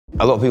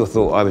A lot of people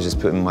thought I was just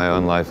putting my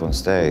own life on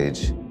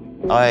stage.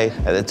 I,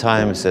 at the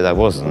time, said I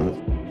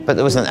wasn't, but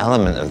there was an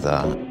element of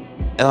that.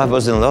 If I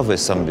was in love with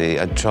somebody,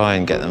 I'd try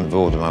and get them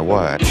involved in my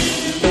work.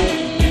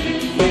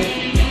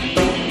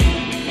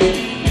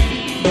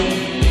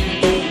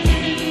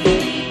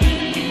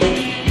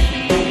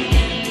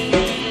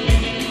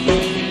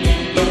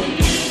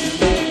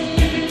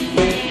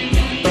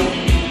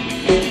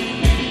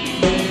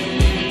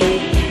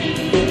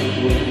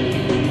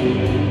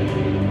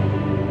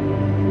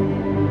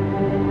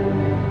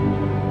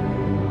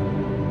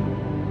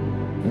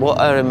 What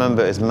I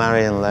remember is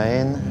Marion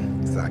Lane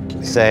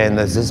saying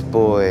there's this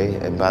boy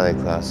in ballet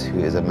class who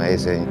is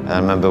amazing. And I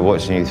remember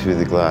watching you through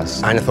the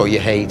glass. And I thought you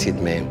hated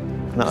me.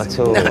 Not at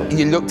all. No,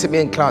 you looked at me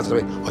in class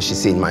and went, oh,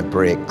 she's seen my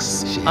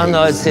bricks. I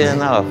know I'd seen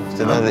enough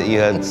to know that you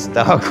had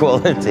star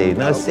quality.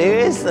 No,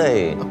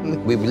 seriously.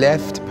 We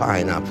left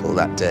Pineapple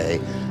that day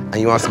and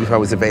you asked me if I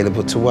was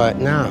available to work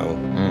now.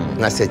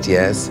 And I said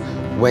yes.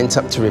 Went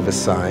up to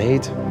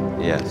Riverside.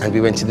 Yes. And we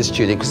went to the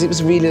studio because it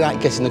was really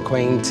like getting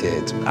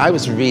acquainted. I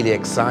was really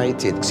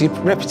excited because your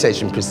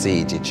reputation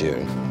preceded you.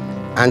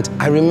 And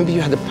I remember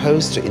you had a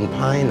poster in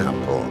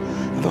Pineapple.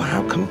 I thought,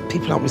 how come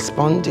people aren't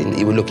responding?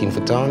 You were looking for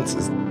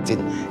dancers.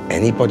 Didn't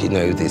anybody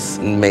know who this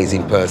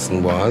amazing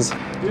person was?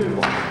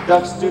 Beautiful,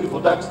 ducks,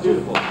 beautiful, ducks,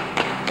 beautiful.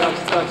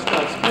 Ducks, ducks,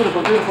 ducks,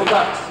 beautiful, beautiful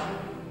ducks.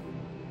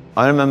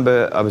 I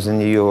remember I was in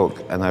New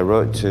York and I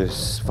wrote to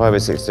 5 or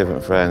 6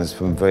 different friends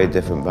from very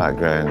different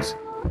backgrounds,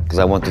 because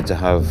I wanted to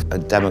have a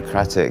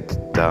democratic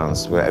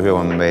dance where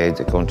everyone made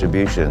a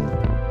contribution.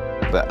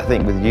 But I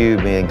think with you,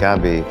 me and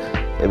Gabby,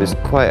 it was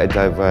quite a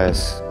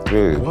diverse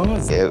group.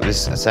 It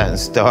was a certain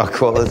star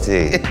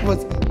quality. It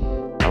was.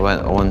 I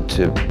went on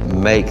to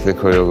make the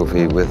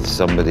choreography with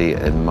somebody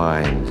in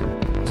mind.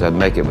 So I'd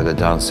make it with a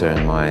dancer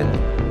in mind.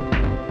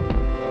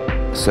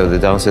 So the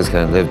dancers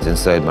kind of lived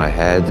inside my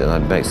head and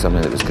I'd make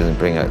something that was going to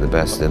bring out the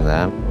best in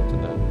them.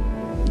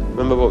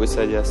 Remember what we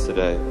said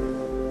yesterday?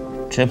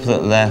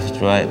 Triplet left,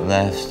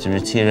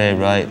 retire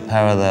right,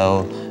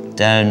 parallel,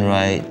 down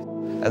right.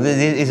 And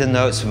these are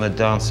notes from a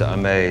dance that I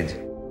made.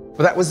 Well,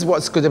 that was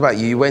what's good about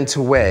you. You went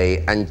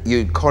away and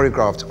you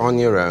choreographed on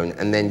your own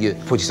and then you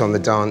put it on the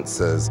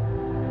dancers.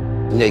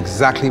 You know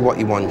exactly what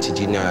you wanted,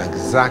 you know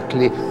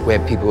exactly where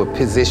people were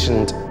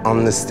positioned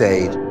on the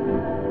stage.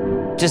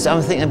 Just,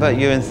 I'm thinking about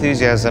your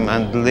enthusiasm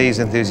and Lee's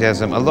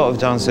enthusiasm. A lot of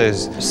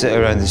dancers sit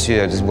around the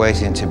studio just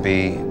waiting to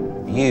be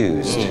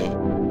used.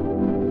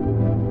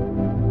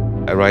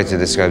 A writer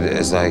described it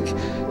as like,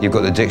 you've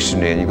got the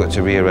dictionary and you've got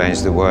to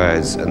rearrange the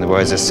words, and the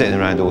words are sitting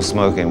around all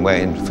smoking,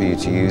 waiting for you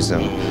to use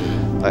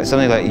them. Like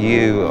something like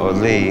you or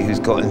Lee, who's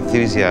got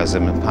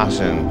enthusiasm and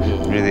passion,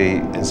 really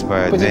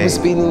inspired me. But it was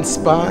being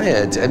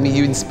inspired. I mean,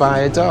 you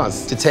inspired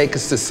us to take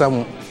us to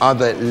some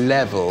other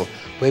level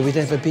where we'd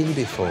never been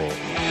before.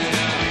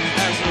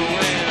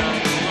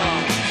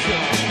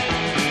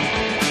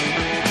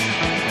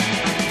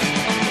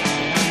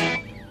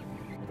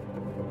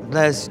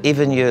 Les,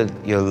 even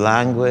your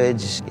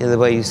language, the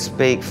way you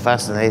speak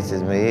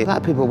fascinated me.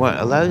 Black people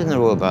weren't allowed in the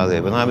Royal Ballet.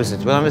 When I was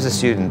a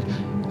student,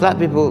 black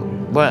people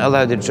weren't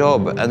allowed a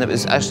job, and it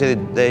was actually,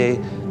 they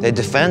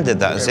defended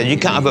that and said, you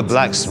can't have a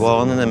black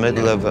swan in the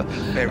middle of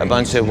a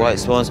bunch of white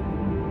swans.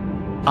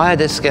 I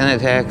had a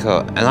skinhead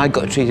haircut, and I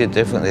got treated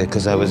differently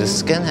because I was a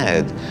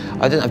skinhead.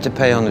 I didn't have to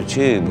pay on the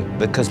tube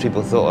because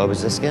people thought I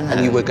was a skinhead.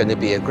 And you were going to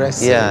be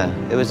aggressive. Yeah,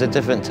 it was a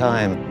different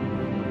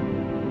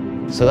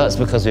time. So that's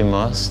because we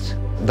must.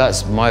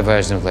 That's my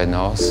version of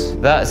NOWNESS.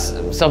 That's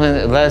something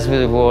that Les would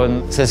have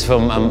worn. This is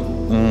from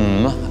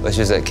which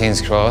was at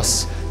King's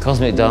Cross,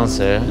 Cosmic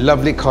Dancer.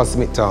 Lovely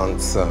Cosmic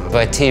Dancer.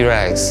 By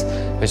T-Rex,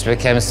 which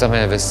became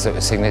something of a sort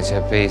of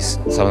signature piece.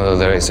 Some of the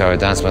lyrics are, I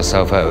danced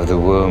myself out of the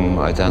womb,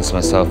 I danced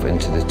myself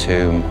into the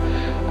tomb,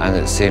 and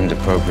it seemed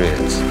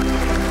appropriate.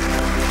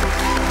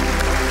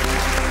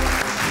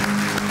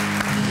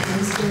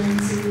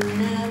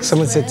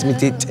 Someone said to me,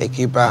 did it take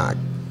you back?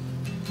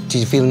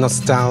 Did you feel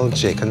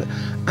nostalgic? And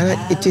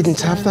it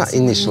didn't have that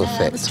initial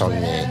effect on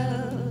me.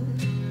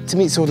 To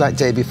me, it's all like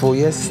day before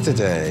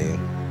yesterday.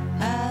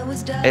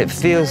 It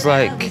feels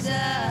like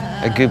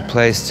a good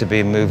place to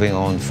be moving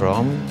on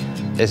from.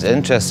 It's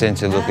interesting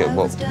to look at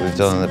what we've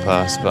done in the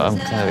past, but I'm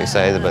kind of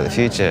excited about the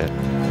future.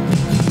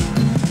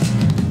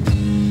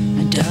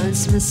 I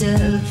danced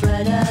myself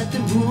right out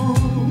the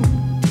womb.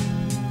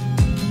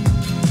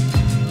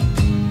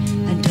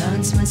 I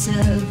danced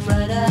myself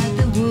right out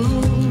the womb.